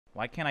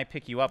Why can't I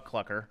pick you up,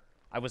 Clucker?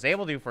 I was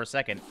able to for a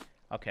second.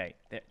 Okay.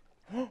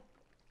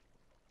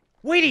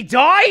 Wait, he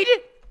died?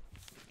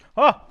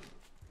 Oh.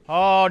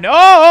 Oh,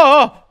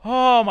 no!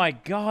 Oh, my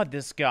God,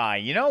 this guy.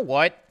 You know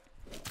what?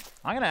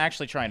 I'm gonna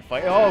actually try and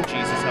fight. Oh,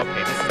 Jesus.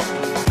 Okay, this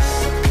is...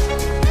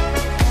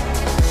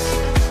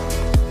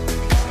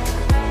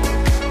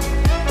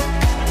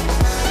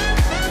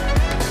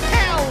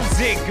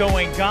 How's it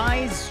going,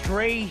 guys?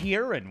 Drae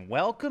here, and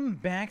welcome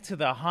back to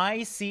the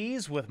high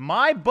seas with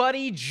my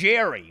buddy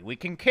Jerry. We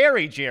can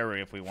carry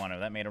Jerry if we want to.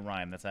 That made a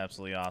rhyme. That's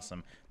absolutely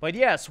awesome. But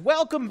yes,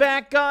 welcome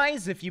back,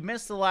 guys. If you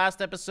missed the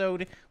last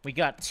episode, we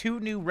got 2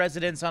 new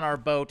residents on our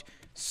boat.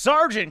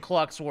 Sergeant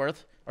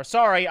Clucksworth. Or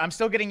sorry, I'm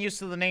still getting used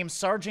to the name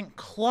Sergeant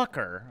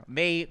Clucker.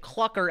 May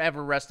Clucker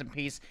ever rest in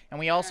peace. And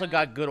we also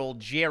got good old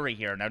Jerry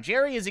here. Now,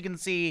 Jerry, as you can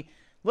see,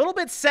 a little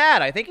bit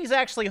sad. I think he's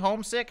actually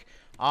homesick.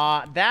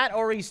 That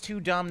or he's too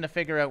dumb to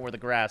figure out where the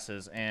grass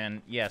is.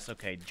 And yes,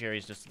 okay,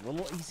 Jerry's just a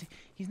little...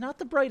 He's not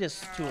the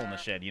brightest tool in the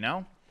shed, you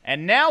know?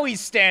 And now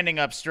he's standing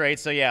up straight,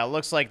 so yeah, it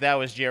looks like that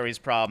was Jerry's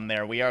problem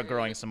there. We are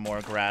growing some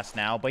more grass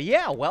now. But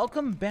yeah,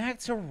 welcome back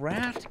to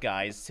Raft,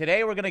 guys.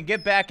 Today we're gonna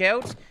get back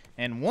out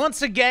and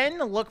once again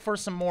look for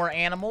some more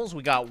animals.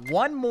 We got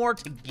 1 more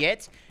to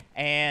get,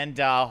 and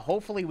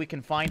hopefully we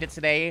can find it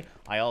today.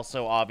 I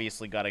also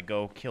obviously gotta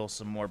go kill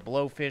some more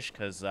blowfish,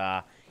 because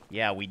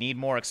yeah, we need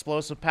more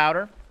explosive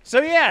powder. So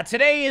yeah,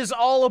 today is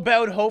all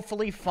about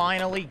hopefully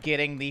finally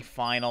getting the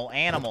final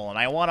animal. And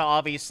I want to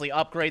obviously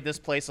upgrade this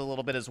place a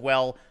little bit as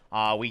well.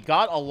 We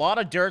got a lot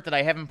of dirt that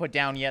I haven't put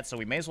down yet, so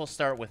we may as well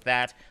start with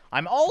that.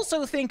 I'm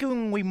also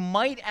thinking we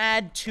might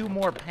add 2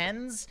 more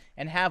pens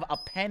and have a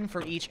pen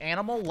for each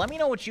animal. Let me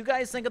know what you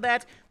guys think of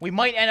that. We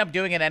might end up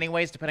doing it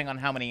anyways, depending on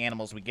how many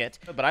animals we get.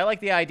 But I like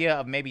the idea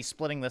of maybe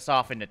splitting this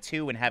off into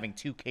 2 and having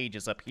 2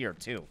 cages up here,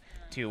 too,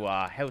 to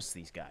house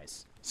these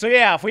guys. So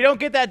yeah, if we don't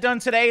get that done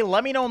today,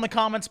 let me know in the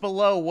comments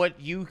below what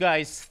you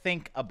guys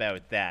think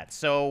about that.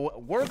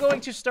 So we're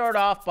going to start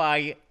off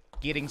by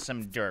getting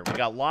some dirt. We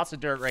got lots of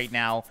dirt right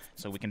now,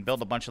 so we can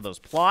build a bunch of those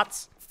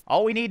plots.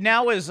 All we need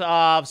now is,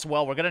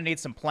 well, we're going to need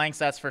some planks,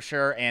 that's for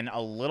sure, and a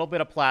little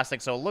bit of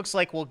plastic. So it looks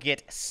like we'll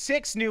get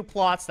 6 new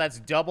plots. That's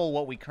double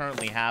what we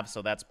currently have,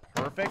 so that's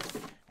perfect.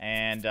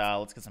 And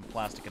let's get some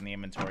plastic in the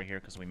inventory here,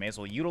 because we may as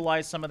well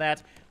utilize some of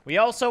that. We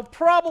also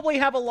probably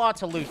have a lot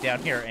to loot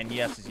down here. And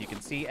yes, as you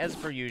can see, as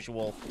per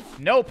usual,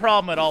 no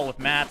problem at all with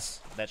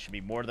mats. That should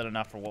be more than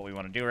enough for what we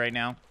want to do right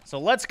now. So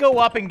let's go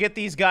up and get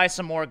these guys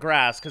some more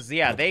grass, because,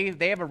 yeah, they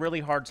have a really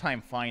hard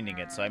time finding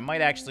it. So I might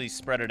actually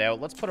spread it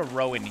out. Let's put a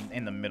row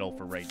in the middle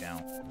for right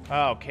now.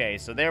 Okay,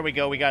 so there we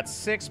go. We got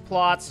 6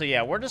 plots. So,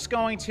 yeah, we're just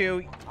going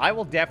to... I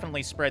will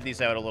definitely spread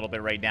these out a little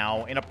bit right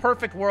now. In a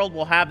perfect world,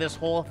 we'll have this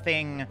whole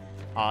thing...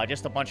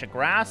 just a bunch of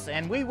grass,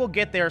 and we will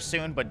get there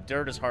soon, but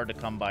dirt is hard to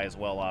come by as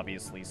well,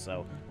 obviously,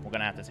 so we're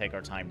gonna have to take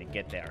our time to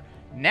get there.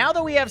 Now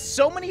that we have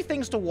so many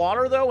things to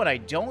water, though, and I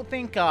don't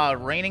think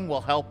raining will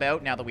help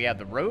out now that we have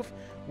the roof,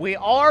 we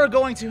are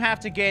going to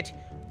have to get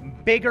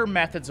bigger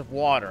methods of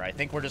water. I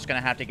think we're just gonna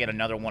have to get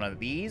another one of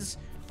these.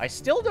 I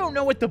still don't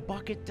know what the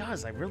bucket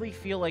does. I really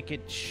feel like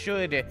it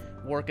should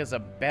work as a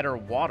better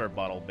water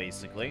bottle,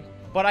 basically.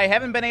 But I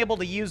haven't been able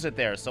to use it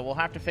there, so we'll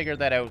have to figure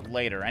that out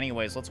later.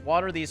 Anyways, let's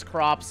water these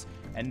crops,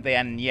 and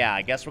then, yeah,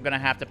 I guess we're gonna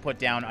have to put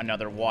down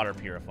another water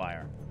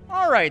purifier.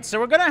 Alright, so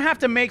we're gonna have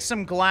to make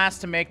some glass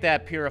to make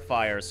that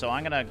purifier, so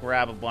I'm gonna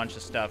grab a bunch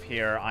of stuff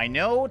here. I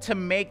know to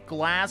make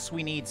glass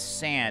we need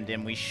sand,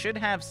 and we should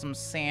have some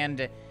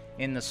sand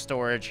in the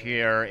storage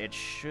here. It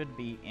should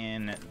be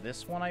in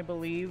this one, I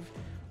believe.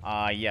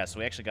 Yes,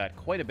 we actually got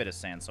quite a bit of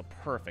sand, so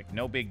perfect.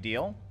 No big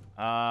deal.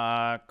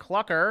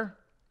 Clucker.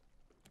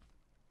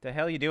 The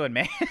hell you doing,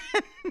 man?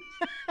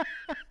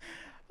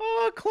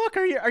 Oh, Cluck,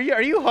 are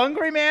you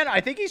hungry, man?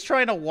 I think he's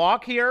trying to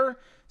walk here.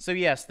 So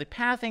yes, the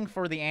pathing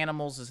for the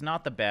animals is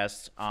not the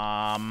best.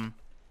 Why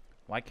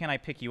can't I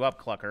pick you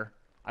up, Clucker?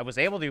 I was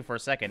able to for a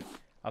second.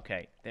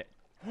 Okay.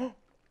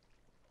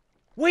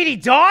 Wait, he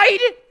died?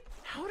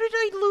 How did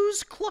I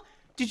lose Cluck?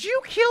 Did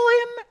you kill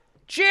him?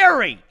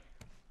 Jerry!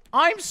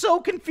 I'm so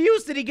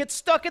confused. Did he get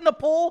stuck in the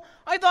pool?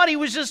 I thought he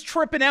was just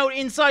tripping out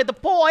inside the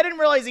pool. I didn't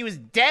realize he was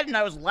dead, and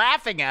I was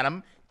laughing at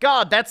him.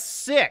 God, that's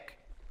sick.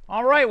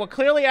 All right, well,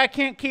 clearly I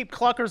can't keep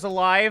Cluckers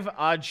alive.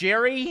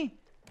 Jerry,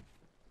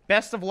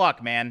 best of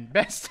luck, man.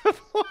 Best of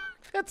luck.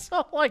 That's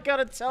all I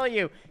gotta tell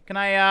you. Can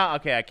I,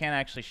 okay, I can't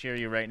actually share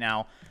you right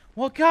now.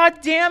 Well,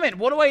 god damn it.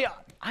 What do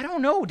I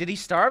don't know. Did he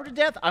starve to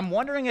death? I'm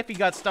wondering if he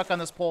got stuck on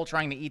this pole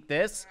trying to eat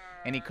this,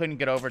 and he couldn't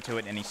get over to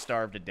it, and he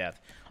starved to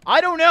death.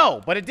 I don't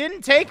know, but it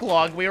didn't take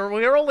long. We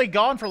were only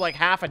gone for like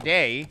half a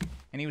day,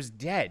 and he was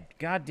dead.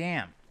 God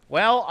damn.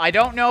 Well, I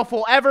don't know if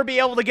we'll ever be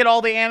able to get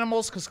all the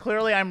animals, because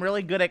clearly I'm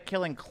really good at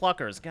killing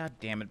Cluckers. God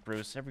damn it,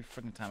 Bruce. Every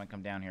freaking time I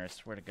come down here, I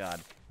swear to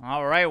God.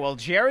 All right, well,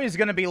 Jerry's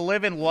going to be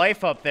living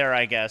life up there,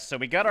 I guess. So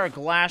we got our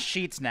glass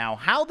sheets now.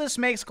 How this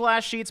makes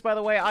glass sheets, by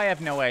the way, I have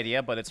no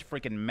idea, but it's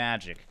freaking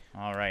magic.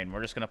 All right, and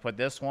we're just going to put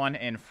this one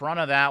in front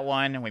of that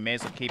one. We may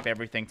as well keep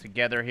everything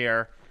together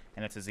here,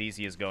 and it's as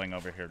easy as going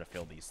over here to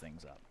fill these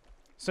things up.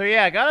 So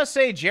yeah, I gotta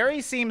say, Jerry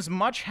seems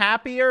much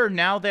happier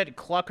now that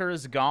Clucker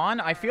is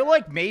gone. I feel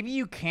like maybe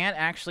you can't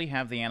actually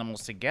have the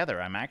animals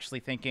together. I'm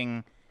actually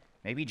thinking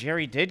maybe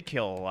Jerry did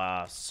kill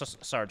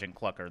Sergeant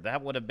Clucker.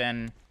 That would have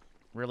been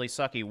really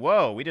sucky.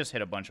 Whoa, we just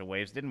hit a bunch of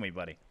waves, didn't we,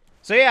 buddy?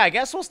 So yeah, I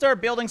guess we'll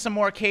start building some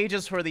more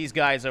cages for these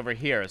guys over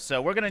here.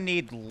 So we're gonna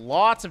need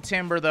lots of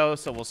timber, though,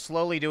 so we'll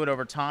slowly do it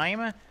over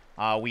time.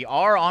 We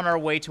are on our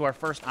way to our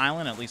first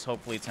island. At least,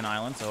 hopefully, it's an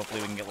island, so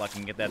hopefully we can get lucky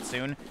and get that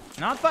soon.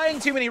 Not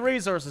finding too many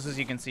resources, as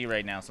you can see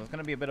right now, so it's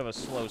going to be a bit of a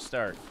slow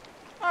start.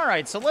 All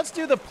right, so let's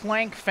do the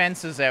plank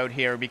fences out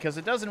here, because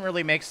it doesn't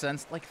really make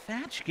sense. Like,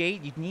 thatch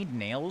gate, you'd need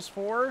nails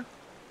for?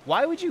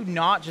 Why would you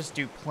not just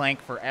do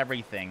plank for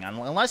everything?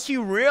 Unless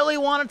you really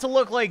want it to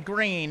look like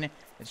green,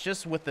 it's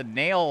just with the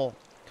nail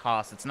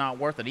cost, it's not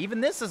worth it.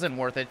 Even this isn't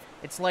worth it.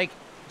 It's like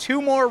 2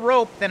 more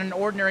rope than an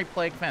ordinary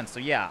plank fence. So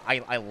yeah,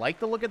 I like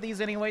the look of these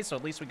anyway, so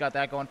at least we got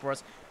that going for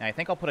us. Now I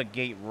think I'll put a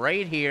gate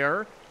right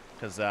here,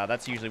 because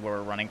that's usually where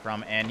we're running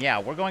from. And yeah,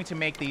 we're going to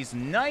make these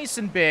nice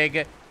and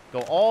big,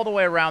 go all the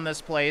way around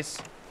this place.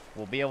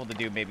 We'll be able to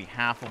do maybe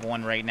half of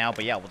one right now,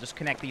 but yeah, we'll just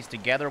connect these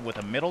together with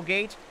a middle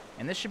gate,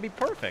 and this should be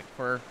perfect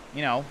for,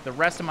 you know, the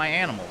rest of my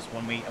animals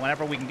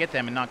whenever we can get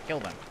them and not kill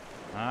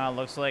them.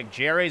 Looks like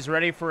Jerry's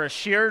ready for a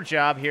shear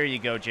job. Here you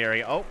go,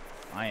 Jerry. Oh,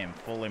 I am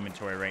full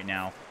inventory right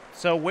now.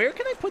 So where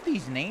can I put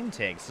these name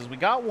tags? Because we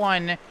got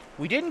one.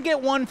 We didn't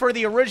get one for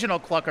the original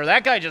Clucker.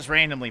 That guy just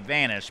randomly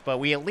vanished. But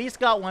we at least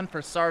got one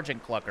for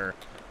Sergeant Clucker.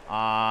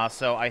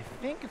 So I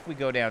think if we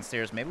go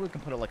downstairs, maybe we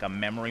can put like a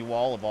memory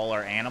wall of all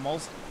our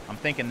animals. I'm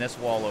thinking this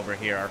wall over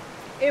here.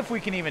 If we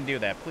can even do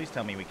that. Please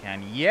tell me we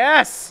can.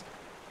 Yes!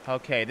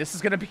 Okay, this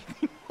is going to be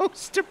the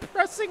most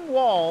depressing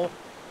wall.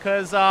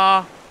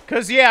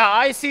 Because yeah,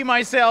 I see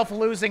myself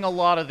losing a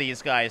lot of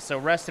these guys. So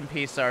rest in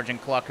peace,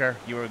 Sergeant Clucker.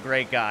 You were a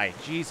great guy.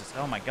 Jesus,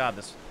 oh my god,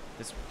 this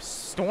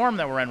storm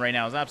that we're in right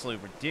now is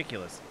absolutely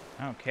ridiculous.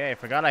 Okay, I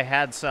forgot I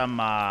had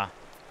some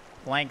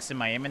planks in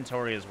my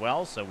inventory as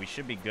well, so we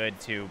should be good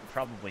to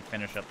probably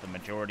finish up the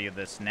majority of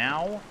this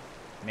now.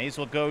 May as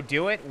well go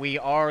do it. We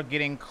are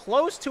getting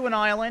close to an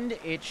island.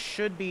 It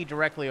should be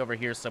directly over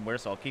here somewhere,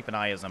 so I'll keep an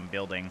eye as I'm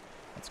building.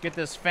 Let's get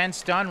this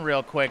fence done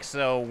real quick,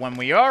 so when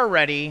we are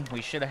ready, we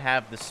should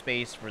have the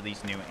space for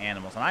these new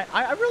animals. And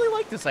I really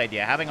like this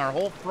idea, having our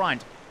whole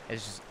front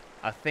as just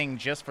a thing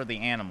just for the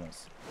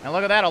animals. And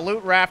look at that, a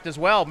loot raft as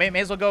well. May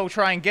as well go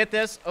try and get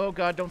this. Oh,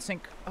 God, don't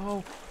sink.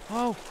 Oh,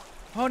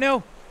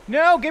 no.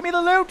 No, give me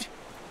the loot.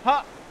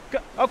 Huh.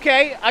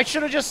 Okay, I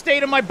should have just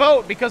stayed in my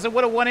boat because it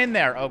would have went in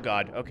there. Oh,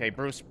 God. Okay,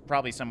 Bruce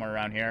probably somewhere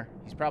around here.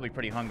 He's probably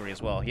pretty hungry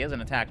as well. He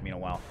hasn't attacked me in a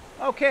while.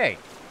 Okay.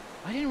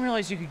 I didn't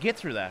realize you could get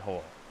through that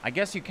hole. I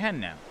guess you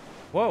can now.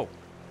 Whoa.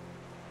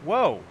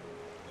 Whoa.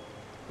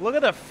 Look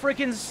at the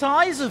freaking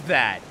size of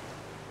that.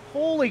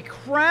 Holy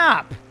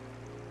crap.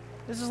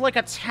 This is like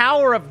a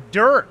tower of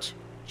dirt.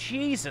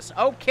 Jesus.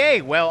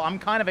 Okay, well, I'm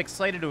kind of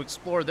excited to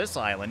explore this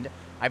island.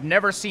 I've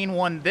never seen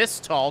one this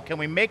tall. Can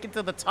we make it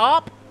to the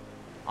top?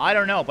 I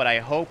don't know, but I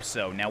hope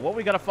so. Now, what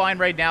we gotta find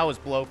right now is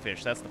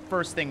blowfish. That's the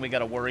first thing we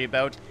gotta worry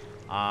about.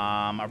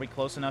 Are we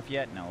close enough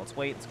yet? No, let's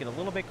wait. Let's get a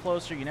little bit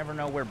closer. You never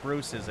know where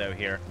Bruce is out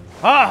here.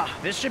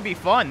 This should be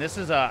fun. This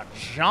is a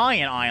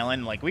giant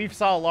island. Like, we've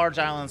saw large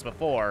islands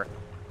before,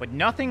 but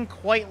nothing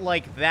quite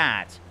like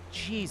that.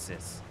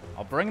 Jesus.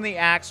 I'll bring the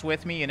axe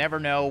with me. You never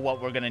know what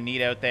we're gonna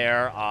need out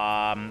there.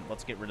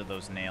 Let's get rid of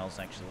those nails,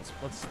 actually.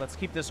 Let's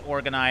keep this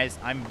organized.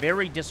 I'm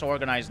very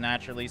disorganized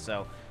naturally,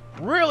 so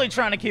really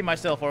trying to keep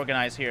myself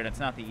organized here, and it's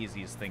not the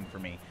easiest thing for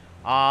me.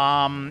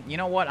 You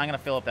know what? I'm going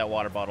to fill up that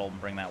water bottle and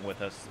bring that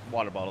with us.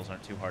 Water bottles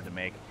aren't too hard to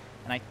make.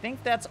 And I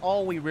think that's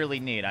all we really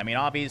need. I mean,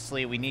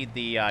 obviously, we need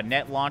the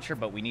net launcher,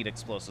 but we need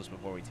explosives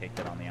before we take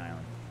that on the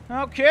island.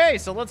 Okay,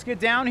 so let's get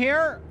down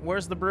here.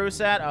 Where's the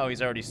Bruce at? Oh,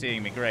 he's already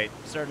seeing me. Great.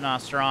 Starting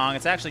off strong.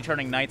 It's actually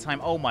turning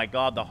nighttime. Oh, my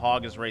God, the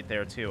hog is right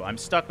there, too. I'm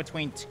stuck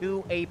between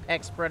 2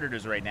 apex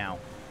predators right now.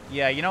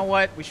 Yeah, you know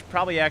what? We should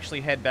probably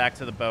actually head back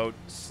to the boat,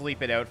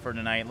 sleep it out for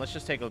tonight. Let's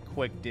just take a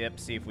quick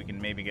dip, see if we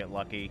can maybe get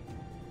lucky.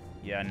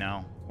 Yeah,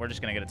 no. We're just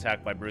going to get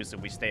attacked by Bruce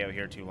if we stay out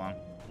here too long.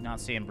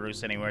 Not seeing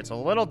Bruce anywhere. It's a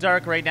little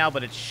dark right now,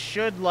 but it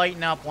should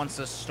lighten up once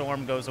the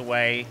storm goes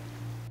away.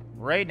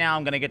 Right now,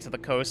 I'm going to get to the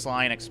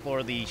coastline,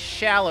 explore the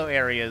shallow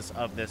areas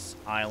of this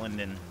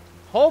island, and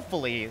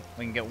hopefully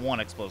we can get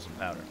one explosive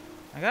powder.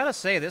 I gotta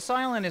say, this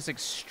island is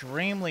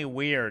extremely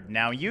weird.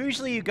 Now,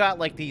 usually you got,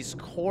 like, these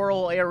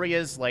coral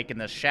areas, like, in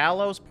the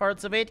shallows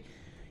parts of it.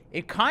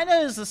 It kind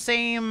of is the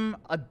same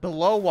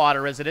below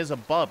water as it is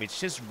above. It's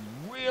just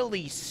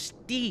really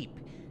steep,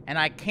 and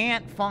I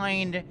can't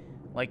find,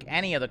 like,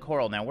 any of the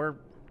coral. Now, we're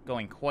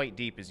going quite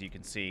deep, as you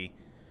can see.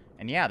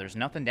 And yeah, there's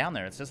nothing down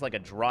there. It's just like a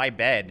dry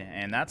bed,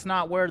 and that's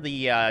not where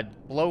the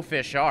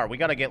blowfish are. We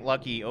gotta get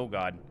lucky. Oh,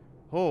 God.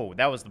 Oh,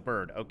 that was the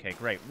bird. Okay,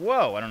 great.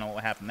 Whoa, I don't know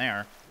what happened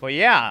there. But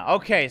yeah,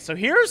 okay, so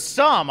here's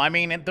some. I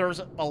mean,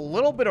 there's a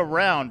little bit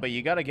around, but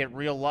you gotta get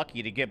real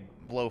lucky to get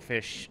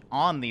blowfish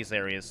on these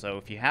areas. So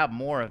if you have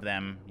more of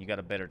them, you got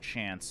a better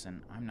chance.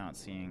 And I'm not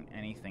seeing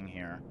anything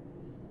here.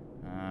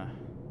 Oh,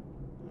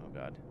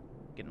 God.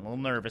 Getting a little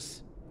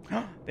nervous.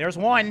 There's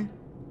one.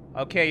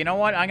 Okay, you know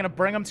what? I'm gonna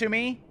bring him to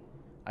me.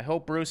 I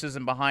hope Bruce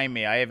isn't behind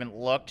me. I haven't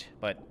looked,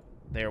 but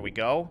there we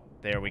go.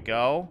 There we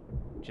go.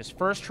 Just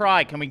first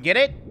try. Can we get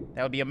it?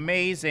 That would be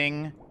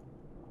amazing.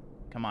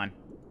 Come on.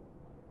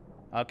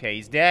 Okay,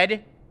 he's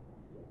dead.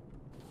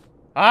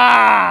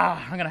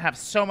 Ah! I'm gonna have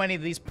so many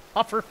of these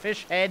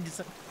pufferfish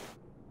heads.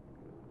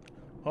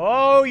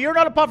 Oh, you're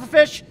not a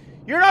pufferfish!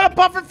 You're not a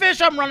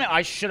pufferfish! I'm running.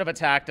 I should have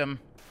attacked him.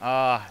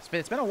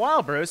 It's been a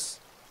while, Bruce.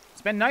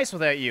 It's been nice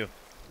without you.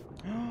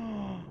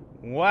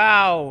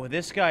 Wow,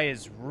 this guy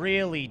is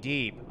really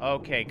deep.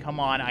 Okay,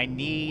 come on. I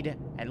need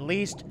at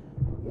least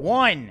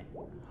one.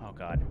 Oh,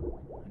 God.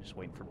 I'm just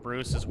waiting for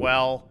Bruce as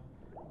well.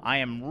 I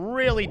am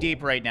really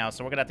deep right now,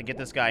 so we're gonna have to get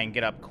this guy and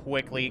get up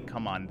quickly.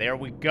 Come on, there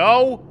we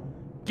go.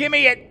 Give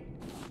me it.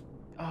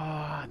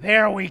 Ah,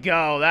 there we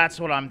go. That's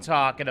what I'm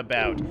talking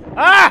about.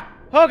 Ah!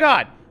 Oh,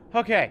 God.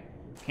 Okay.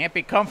 Can't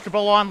be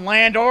comfortable on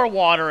land or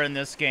water in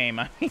this game.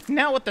 I mean,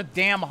 now with the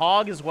damn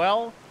hog as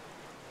well.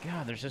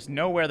 God, there's just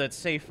nowhere that's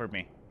safe for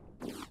me.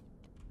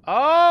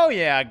 Oh,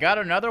 yeah, I got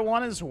another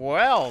one as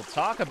well.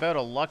 Talk about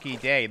a lucky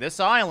day. This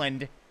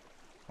island,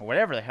 or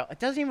whatever the hell, it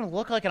doesn't even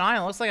look like an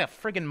island. It looks like a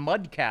friggin'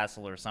 mud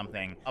castle or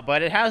something.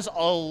 But it has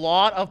a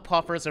lot of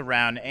puffers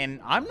around, and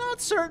I'm not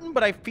certain,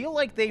 but I feel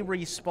like they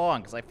respawn,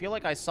 because I feel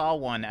like I saw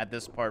one at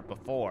this part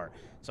before.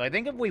 So I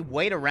think if we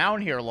wait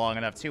around here long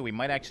enough, too, we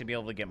might actually be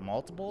able to get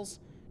multiples.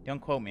 Don't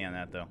quote me on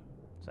that, though.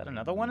 Is that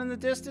another one in the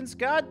distance?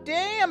 God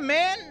damn,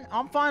 man!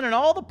 I'm finding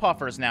all the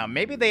puffers now.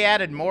 Maybe they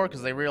added more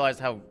because they realized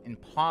how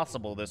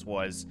impossible this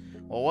was.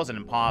 Well, it wasn't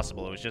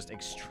impossible. It was just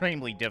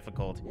extremely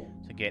difficult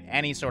to get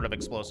any sort of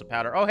explosive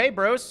powder. Oh, hey,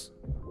 Bruce.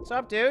 What's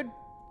up, dude?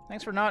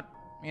 Thanks for not,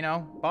 you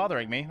know,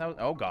 bothering me. That was,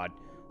 oh, God.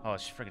 Oh,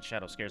 this freaking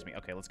shadow scares me.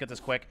 Okay, let's get this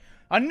quick.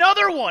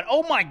 Another one!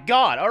 Oh, my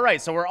God. All right,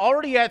 so we're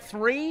already at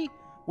 3.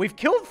 We've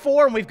killed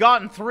 4 and we've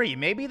gotten 3.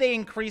 Maybe they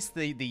increased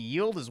the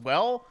yield as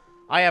well?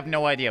 I have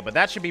no idea, but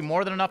that should be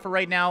more than enough for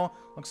right now.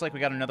 Looks like we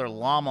got another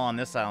llama on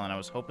this island. I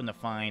was hoping to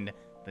find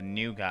the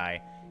new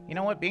guy. You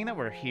know what? Being that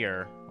we're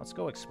here, let's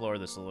go explore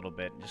this a little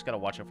bit. Just gotta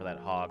watch out for that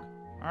hog.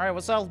 All right,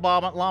 what's up,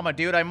 llama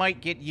dude? I might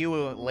get you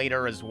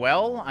later as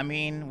well. I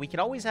mean, we could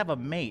always have a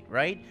mate,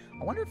 right?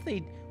 I wonder if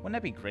they... Wouldn't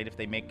that be great if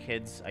they make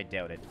kids? I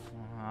doubt it.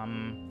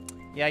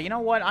 Yeah, you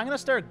know what? I'm gonna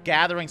start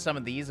gathering some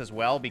of these as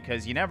well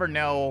because you never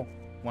know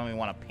when we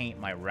want to paint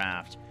my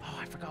raft. Oh,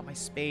 I forgot my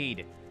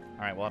spade.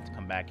 All right, we'll have to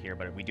come back here,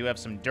 but we do have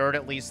some dirt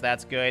at least.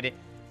 That's good.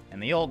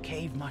 And the old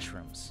cave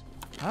mushrooms.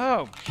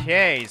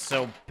 Okay,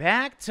 so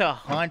back to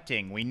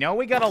hunting. We know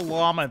we got a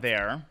llama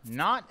there.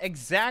 Not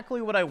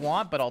exactly what I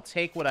want, but I'll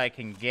take what I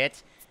can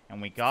get.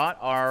 And we got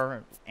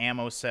our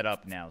ammo set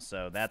up now,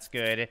 so that's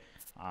good.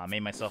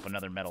 Made myself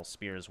another metal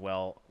spear as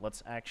well.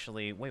 Let's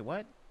actually... Wait,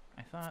 what?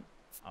 I thought...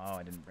 Oh,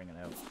 I didn't bring it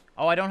out.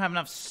 Oh, I don't have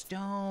enough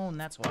stone.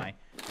 That's why.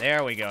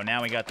 There we go.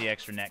 Now we got the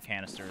extra net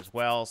canister as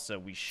well. So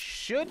we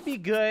should be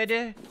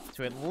good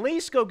to at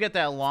least go get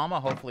that llama.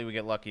 Hopefully we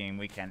get lucky and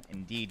we can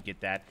indeed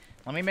get that.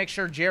 Let me make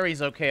sure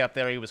Jerry's okay up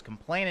there. He was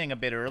complaining a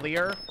bit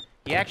earlier.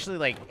 He actually,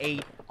 like,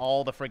 ate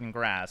all the friggin'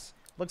 grass.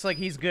 Looks like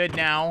he's good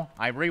now.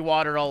 I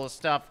re-watered all his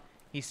stuff.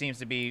 He seems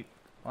to be...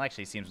 Well,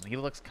 actually, he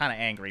looks kind of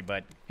angry,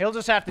 but he'll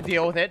just have to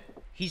deal with it.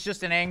 He's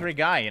just an angry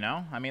guy, you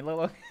know? I mean,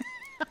 look...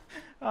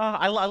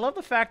 I love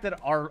the fact that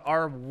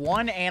our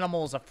one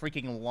animal is a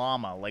freaking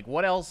llama. Like,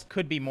 what else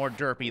could be more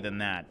derpy than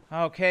that?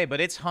 Okay,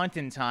 but it's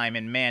hunting time,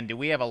 and man, do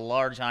we have a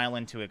large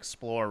island to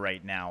explore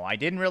right now. I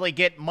didn't really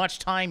get much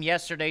time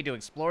yesterday to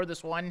explore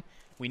this one.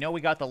 We know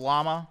we got the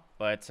llama,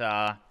 but if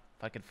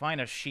I could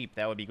find a sheep,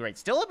 that would be great.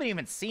 Still haven't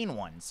even seen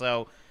one,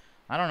 so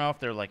I don't know if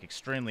they're, like,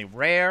 extremely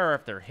rare or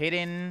if they're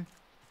hidden.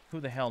 Who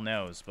the hell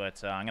knows?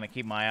 But I'm going to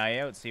keep my eye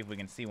out, see if we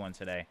can see one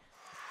today.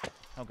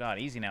 Oh, God,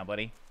 easy now,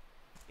 buddy.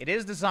 It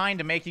is designed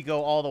to make you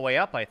go all the way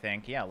up, I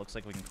think. Yeah, it looks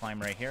like we can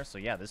climb right here. So,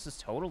 yeah, this is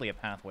totally a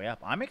pathway up.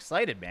 I'm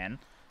excited, man.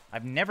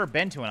 I've never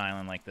been to an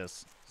island like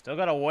this. Still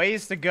got a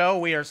ways to go.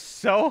 We are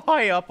so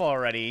high up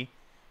already.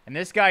 And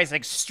this guy's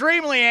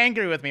extremely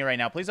angry with me right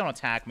now. Please don't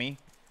attack me.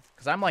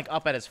 Because I'm, like,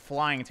 up at his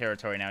flying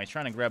territory now. He's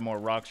trying to grab more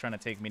rocks, trying to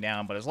take me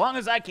down. But as long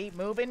as I keep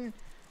moving,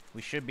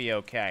 we should be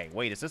okay.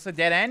 Wait, is this a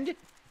dead end?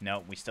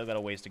 No, we still got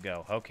a ways to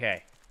go.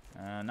 Okay.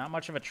 Not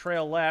much of a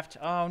trail left.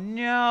 Oh,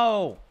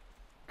 no!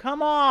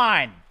 Come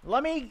on!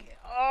 Let me...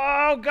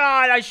 Oh,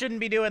 God, I shouldn't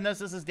be doing this.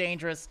 This is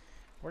dangerous.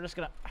 We're just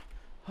gonna...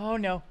 Oh,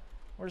 no.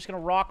 We're just gonna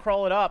rock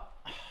crawl it up.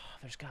 Oh,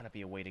 there's gotta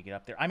be a way to get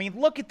up there. I mean,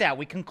 look at that.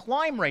 We can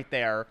climb right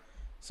there.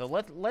 So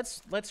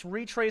let's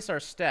retrace our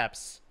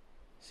steps.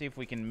 See if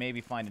we can maybe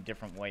find a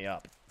different way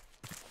up.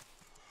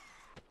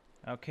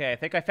 Okay, I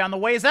think I found the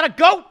way. Is that a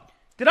goat?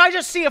 Did I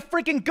just see a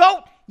freaking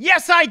goat?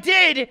 Yes, I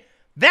did!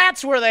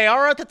 That's where they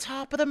are, at the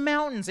top of the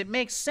mountains. It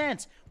makes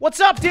sense. What's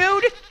up,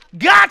 dude?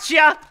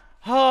 Gotcha!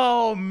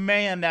 Oh,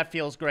 man, that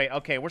feels great.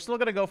 Okay, we're still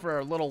going to go for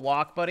a little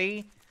walk,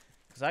 buddy,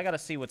 because I got to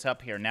see what's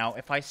up here. Now,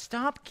 if I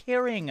stop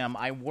carrying him,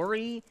 I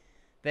worry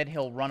that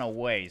he'll run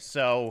away.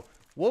 So,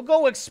 we'll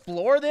go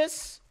explore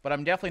this, but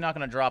I'm definitely not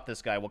going to drop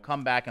this guy. We'll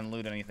come back and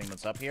loot anything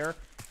that's up here.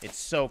 It's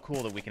so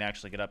cool that we can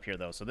actually get up here,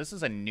 though. So, this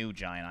is a new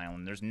giant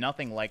island. There's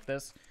nothing like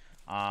this.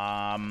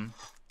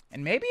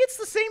 And maybe it's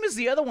the same as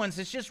the other ones.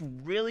 It's just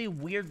really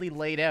weirdly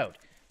laid out.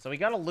 So we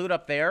got to loot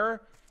up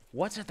there.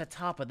 What's at the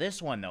top of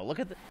this one, though? Look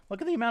at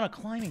the amount of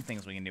climbing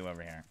things we can do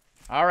over here.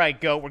 All right,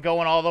 Goat, we're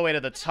going all the way to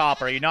the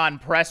top. Are you not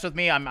impressed with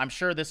me? I'm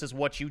sure this is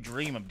what you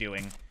dream of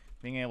doing,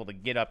 being able to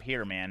get up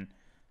here, man.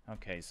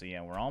 Okay, so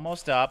yeah, we're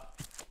almost up.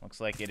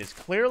 Looks like it is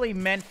clearly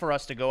meant for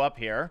us to go up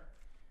here.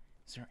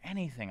 Is there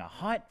anything, a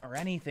hut or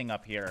anything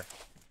up here?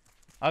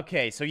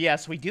 Okay, so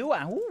yes, we do.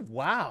 Ooh,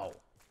 wow.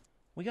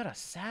 We got a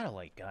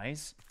satellite,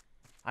 guys.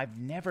 I've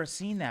never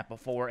seen that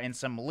before, and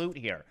some loot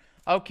here.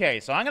 Okay,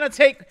 so I'm going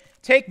to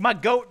take my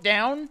Goat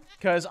down,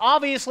 because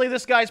obviously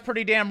this guy's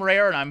pretty damn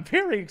rare, and I'm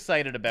very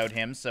excited about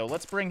him. So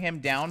let's bring him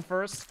down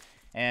first,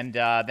 and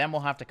then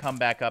we'll have to come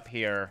back up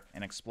here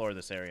and explore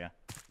this area.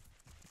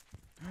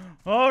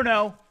 Oh,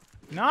 no.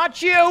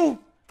 Not you!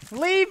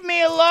 Leave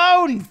me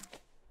alone!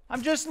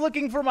 I'm just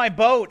looking for my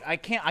boat. I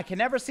can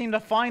never seem to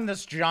find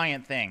this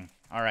giant thing.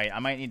 All right, I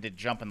might need to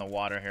jump in the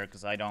water here,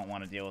 because I don't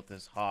want to deal with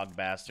this hog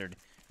bastard.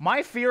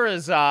 My fear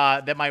is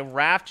that my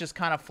raft just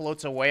kind of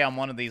floats away on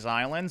one of these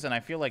islands, and I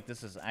feel like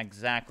this is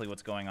exactly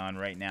what's going on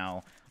right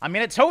now. I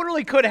mean, it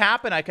totally could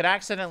happen. I could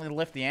accidentally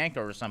lift the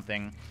anchor or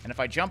something, and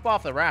if I jump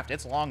off the raft,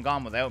 it's long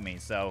gone without me.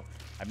 So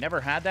I've never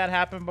had that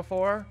happen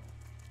before,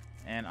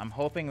 and I'm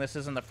hoping this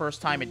isn't the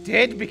first time it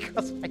did,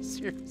 because I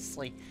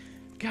seriously...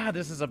 God,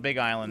 this is a big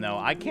island, though.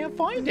 I can't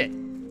find it.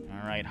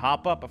 All right,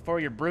 hop up before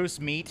your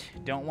Bruce meet.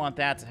 Don't want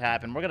that to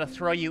happen. We're going to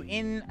throw you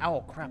in... Oh,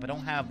 crap, I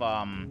don't have...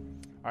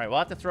 All right, we'll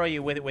have to throw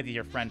you with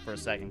your friend for a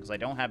second, because I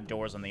don't have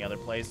doors on the other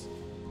place.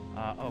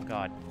 Oh,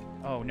 God.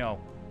 Oh, no.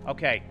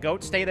 Okay,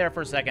 Goat, stay there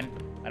for a second.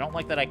 I don't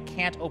like that I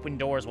can't open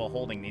doors while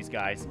holding these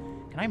guys.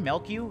 Can I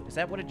milk you? Is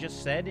that what it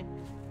just said?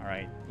 All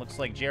right, looks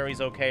like Jerry's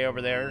okay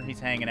over there. He's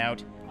hanging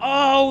out.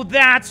 Oh,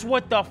 that's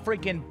what the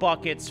freaking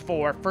bucket's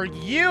for. For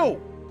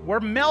you! We're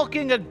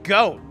milking a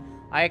goat.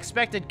 I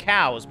expected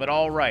cows, but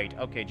all right.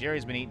 Okay,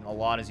 Jerry's been eating a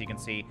lot, as you can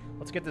see.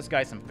 Let's get this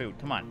guy some food.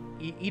 Come on,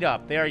 eat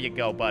up. There you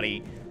go,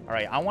 buddy. All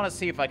right, I want to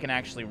see if I can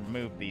actually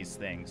remove these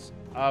things.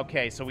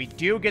 Okay, so we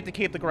do get to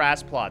keep the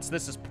grass plots.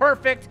 This is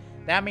perfect.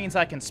 That means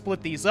I can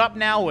split these up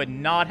now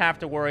and not have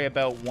to worry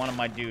about one of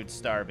my dudes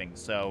starving.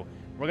 So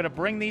we're going to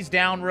bring these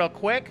down real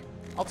quick.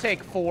 I'll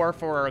take 4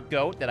 for a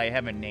goat that I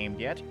haven't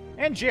named yet.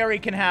 And Jerry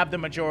can have the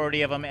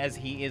majority of them, as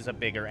he is a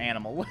bigger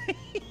animal.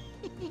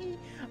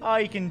 Oh,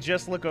 you can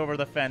just look over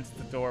the fence.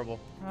 It's adorable.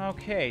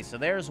 Okay, so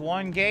there's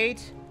one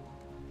gate.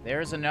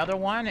 There's another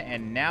one,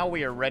 and now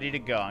we are ready to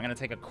go. I'm going to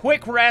take a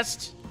quick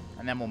rest,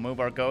 and then we'll move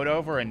our goat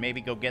over and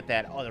maybe go get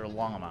that other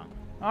llama.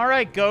 All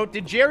right, Goat.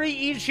 Did Jerry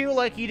eat you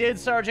like he did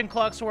Sergeant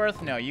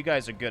Clucksworth? No, you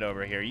guys are good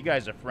over here. You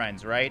guys are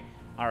friends, right?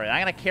 All right,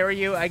 I'm going to carry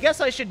you. I guess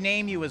I should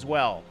name you as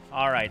well.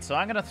 All right, so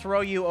I'm going to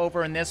throw you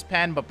over in this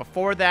pen, but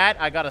before that,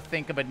 I got to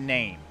think of a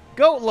name.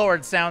 Goat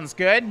Lord sounds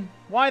good.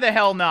 Why the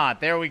hell not?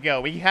 There we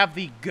go. We have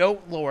the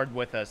Goat Lord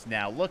with us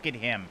now. Look at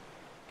him.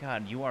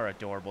 God, you are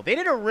adorable. They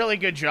did a really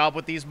good job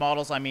with these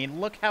models. I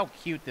mean, look how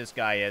cute this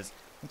guy is.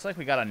 Looks like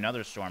we got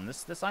another storm.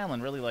 This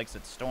island really likes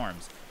its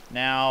storms.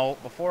 Now,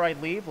 before I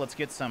leave, let's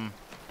get some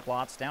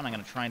plots down. I'm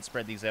going to try and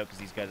spread these out because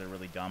these guys are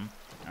really dumb.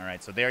 All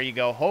right, so there you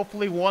go.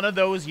 Hopefully one of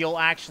those you'll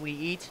actually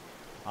eat.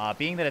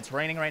 Being that it's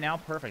raining right now,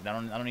 perfect. I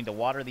don't need to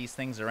water these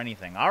things or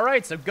anything. All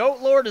right, so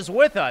Goat Lord is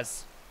with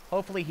us.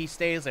 Hopefully he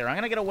stays there. I'm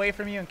going to get away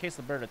from you in case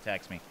the bird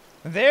attacks me.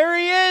 There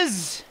he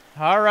is!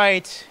 All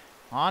right.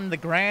 On the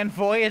grand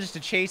voyage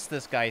to chase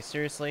this guy.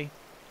 Seriously?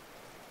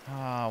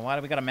 Oh, why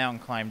do we got a mountain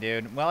climb,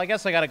 dude? Well, I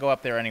guess I got to go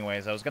up there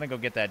anyways. I was going to go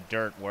get that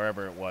dirt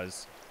wherever it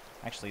was.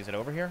 Actually, is it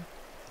over here?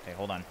 Okay,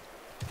 hold on.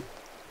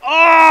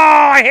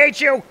 Oh, I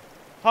hate you!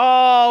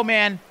 Oh,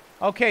 man.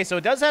 Okay, so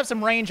it does have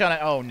some range on it.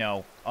 Oh,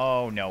 no.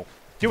 Oh, no.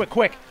 Do it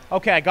quick.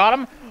 Okay, I got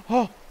him.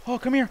 Oh,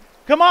 come here.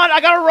 Come on,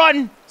 I got to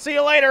run. See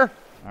you later.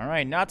 All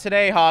right, not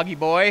today, Hoggy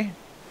boy.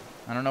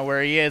 I don't know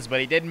where he is, but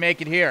he didn't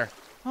make it here.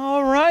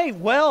 All right,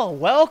 well,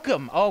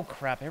 welcome. Oh,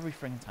 crap, every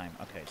freaking time.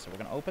 Okay, so we're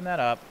going to open that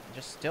up.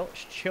 Just still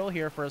chill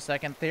here for a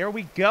second. There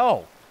we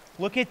go.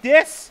 Look at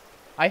this.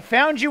 I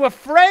found you a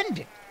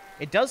friend.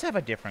 It does have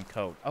a different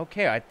coat.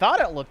 Okay, I thought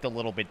it looked a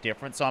little bit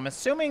different, so I'm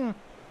assuming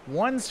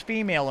one's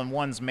female and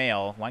one's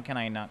male. Why can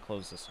I not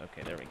close this?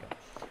 Okay, there we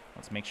go.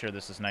 Let's make sure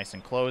this is nice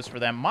and closed for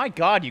them. My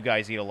God, you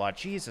guys eat a lot.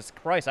 Jesus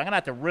Christ, I'm going to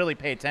have to really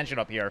pay attention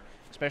up here,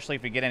 especially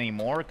if we get any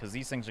more, because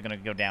these things are going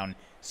to go down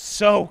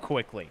so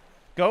quickly.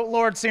 Goat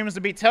Lord seems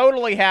to be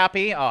totally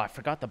happy. Oh, I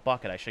forgot the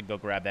bucket. I should go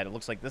grab that. It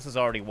looks like this is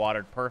already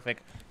watered.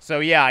 Perfect.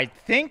 So, yeah, I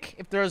think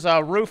if there's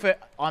a roof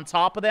on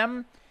top of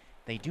them,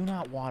 they do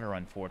not water,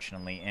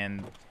 unfortunately,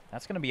 and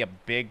that's going to be a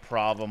big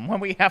problem when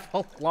we have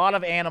a lot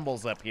of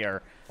animals up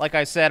here. Like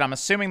I said, I'm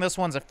assuming this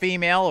one's a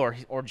female,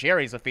 or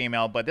Jerry's a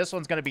female, but this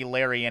one's going to be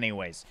Larry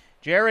anyways.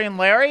 Jerry and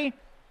Larry?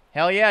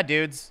 Hell yeah,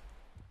 dudes.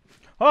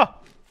 Oh!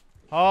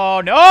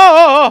 Oh,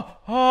 no!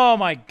 Oh,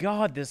 my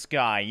God, this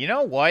guy. You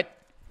know what?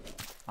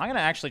 I'm going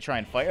to actually try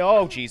and fight.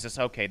 Oh, Jesus.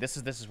 Okay, this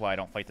is why I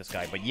don't fight this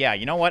guy. But, yeah,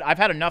 you know what? I've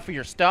had enough of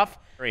your stuff.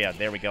 Yeah,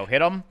 there we go.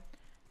 Hit him.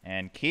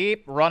 And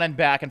keep running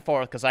back and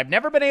forth, because I've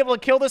never been able to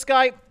kill this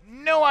guy.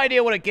 No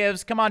idea what it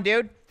gives. Come on,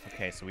 dude. Okay,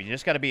 Okay, so we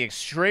just got to be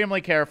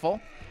extremely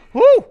careful.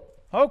 Whoo!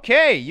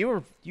 Okay,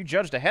 you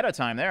judged ahead of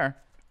time there.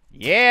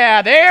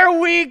 Yeah, there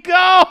we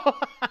go!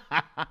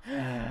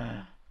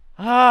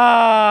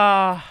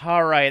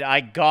 All right,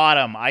 I got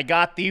him. I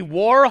got the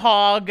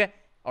Warthog,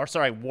 or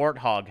sorry,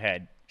 Warthog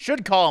head.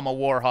 Should call him a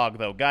Warthog,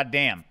 though. God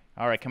damn.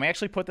 All right, can we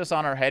actually put this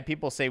on our head?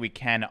 People say we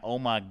can. Oh,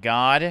 my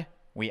God.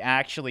 We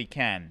actually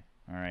can.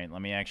 All right,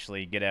 let me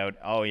actually get out.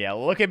 Oh, yeah,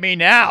 look at me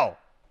now.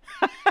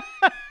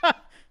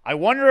 I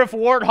wonder if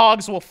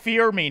warthogs will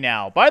fear me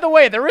now. By the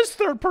way, there is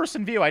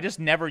third-person view. I just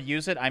never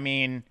use it. I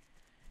mean,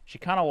 she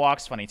kind of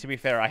walks funny. To be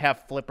fair, I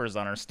have flippers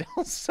on her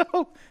still,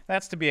 so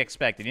that's to be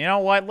expected. You know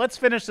what? Let's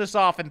finish this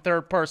off in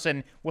third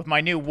person with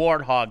my new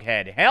warthog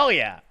head. Hell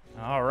yeah.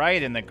 All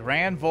right, and the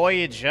grand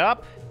voyage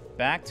up,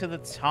 back to the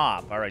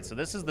top. All right, so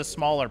this is the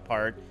smaller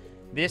part.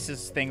 This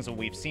is things that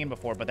we've seen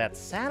before, but that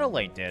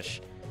satellite dish,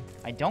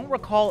 I don't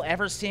recall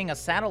ever seeing a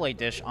satellite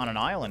dish on an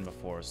island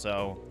before,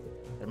 so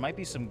there might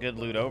be some good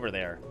loot over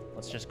there.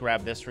 Let's just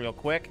grab this real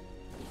quick.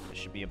 There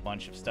should be a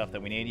bunch of stuff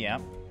that we need, yeah.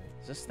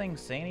 Does this thing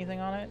say anything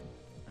on it?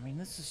 I mean,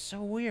 this is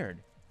so weird.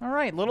 All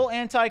right, little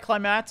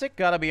anticlimactic,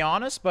 gotta be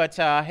honest, but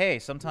hey,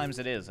 sometimes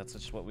it is. That's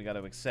just what we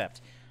gotta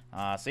accept.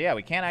 So yeah,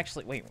 we can't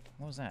actually, wait,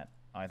 what was that?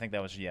 Oh, I think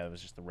that was, yeah, it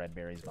was just the red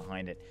berries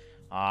behind it.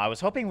 I was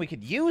hoping we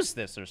could use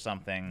this or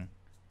something.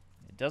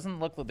 It doesn't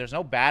look like, there's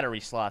no battery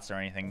slots or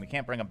anything. We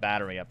can't bring a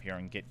battery up here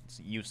and get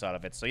use out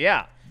of it. So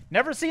yeah,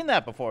 never seen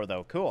that before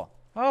though, cool.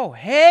 Oh,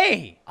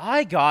 hey,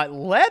 I got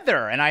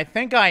leather, and I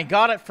think I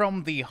got it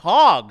from the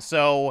hog,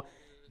 so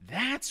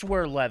that's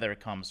where leather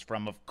comes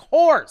from, of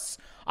course.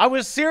 I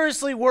was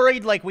seriously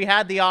worried, like, we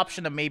had the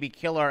option to maybe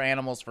kill our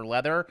animals for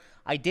leather.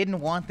 I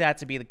didn't want that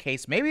to be the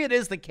case. Maybe it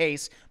is the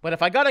case, but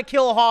if I gotta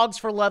kill hogs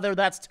for leather,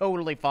 that's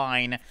totally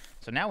fine.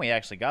 So now we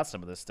actually got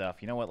some of this stuff.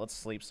 You know what? Let's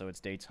sleep so it's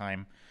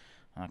daytime,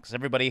 because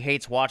everybody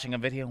hates watching a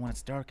video when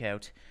it's dark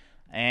out.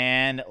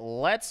 And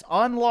let's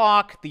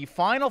unlock the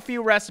final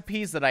few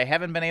recipes that I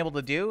haven't been able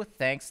to do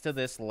thanks to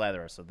this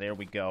leather. So there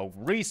we go.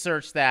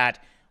 Research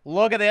that.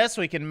 Look at this.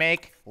 We can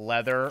make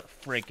leather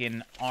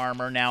freaking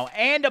armor now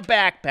and a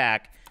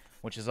backpack,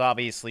 which is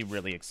obviously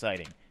really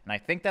exciting. And I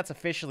think that's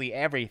officially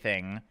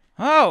everything.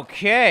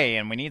 Okay,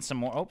 and we need some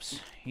more. Oops,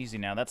 easy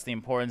now. That's the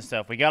important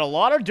stuff. We got a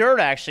lot of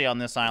dirt, actually, on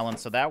this island,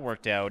 so that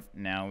worked out.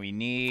 Now we're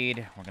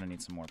going to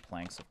need some more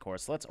planks, of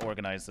course. Let's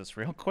organize this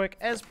real quick,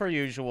 as per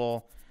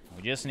usual.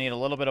 We just need a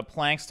little bit of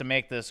planks to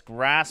make this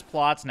grass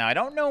plots. Now, I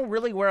don't know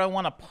really where I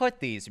want to put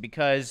these,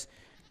 because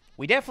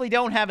we definitely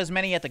don't have as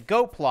many at the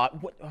goat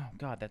plot. What? Oh,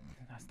 God,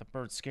 that's the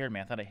bird scared me.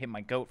 I thought I hit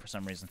my goat for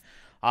some reason.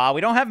 We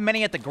don't have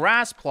many at the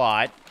grass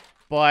plot,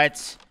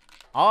 but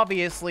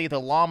obviously the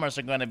llamas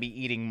are going to be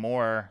eating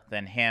more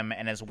than him,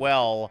 and as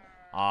well,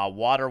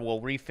 water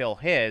will refill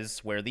his,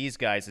 where these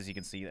guys, as you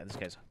can see, this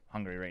guy's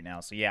hungry right now.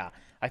 So, yeah,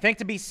 I think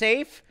to be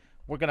safe,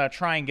 we're going to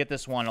try and get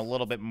this one a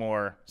little bit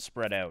more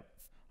spread out.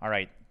 All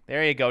right,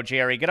 there you go,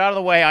 Jerry. Get out of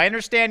the way. I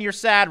understand you're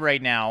sad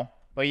right now.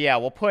 But yeah,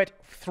 we'll put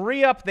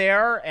 3 up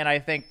there, and I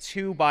think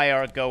 2 by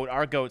our goat.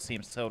 Our goat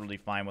seems totally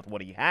fine with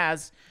what he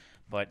has,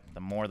 but the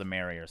more the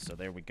merrier. So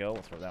there we go.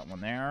 We'll throw that one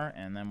there,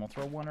 and then we'll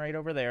throw one right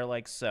over there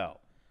like so.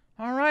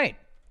 All right.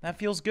 That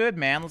feels good,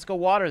 man. Let's go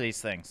water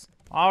these things.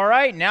 All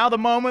right, now the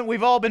moment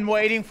we've all been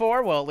waiting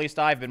for. Well, at least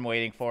I've been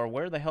waiting for.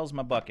 Where the hell's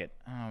my bucket?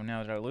 Oh,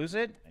 no, did I lose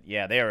it?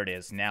 Yeah, there it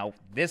is. Now,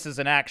 this is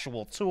an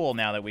actual tool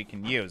now that we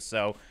can use.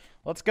 So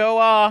let's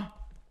go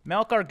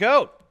milk our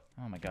goat.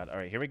 Oh, my God. All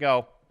right, here we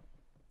go.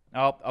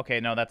 Oh, okay,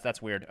 no,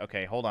 that's weird.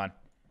 Okay, hold on.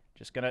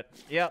 Just gonna,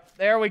 yep,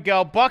 there we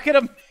go. Bucket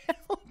of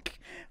milk.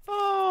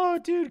 Oh,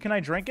 dude, can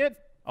I drink it?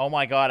 Oh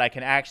my God, I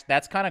can actually,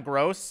 that's kind of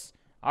gross.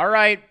 All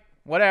right,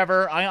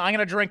 whatever. I'm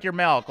gonna drink your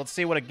milk. Let's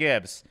see what it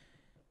gives.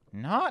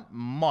 Not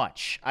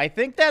much. I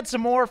think that's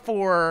more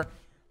for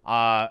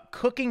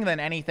cooking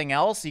than anything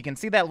else. You can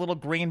see that little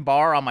green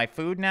bar on my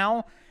food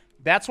now.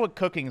 That's what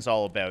cooking's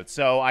all about.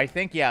 So I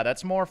think, yeah,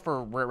 that's more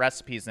for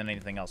recipes than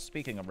anything else.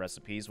 Speaking of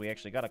recipes, we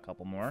actually got a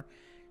couple more.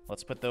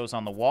 Let's put those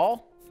on the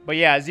wall. But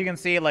yeah, as you can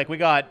see, like, we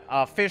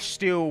got fish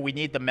stew. We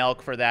need the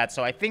milk for that.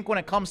 So I think when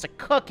it comes to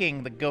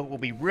cooking, the goat will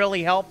be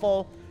really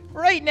helpful.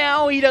 Right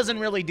now, he doesn't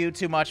really do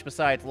too much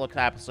besides look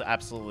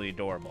absolutely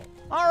adorable.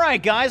 All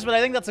right, guys, but I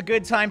think that's a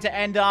good time to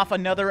end off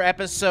another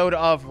episode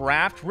of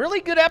Raft.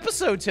 Really good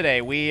episode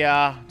today. We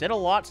did a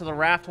lot to the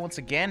raft once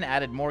again,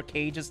 added more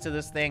cages to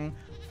this thing.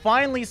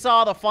 Finally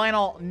saw the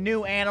final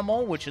new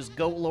animal, which is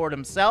Goat Lord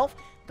himself,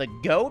 the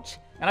goat.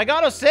 And I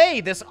gotta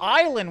say, this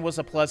island was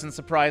a pleasant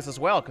surprise as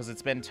well, because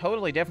it's been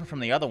totally different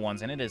from the other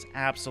ones, and it is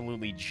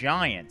absolutely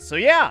giant. So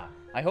yeah,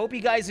 I hope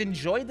you guys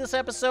enjoyed this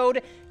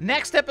episode.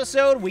 Next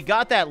episode, we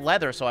got that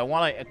leather, so I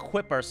want to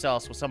equip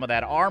ourselves with some of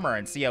that armor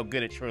and see how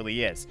good it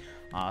truly is.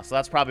 So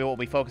that's probably what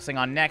we'll be focusing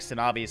on next, and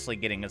obviously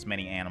getting as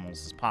many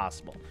animals as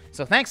possible.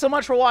 So thanks so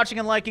much for watching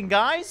and liking,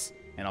 guys,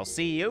 and I'll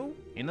see you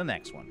in the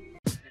next one.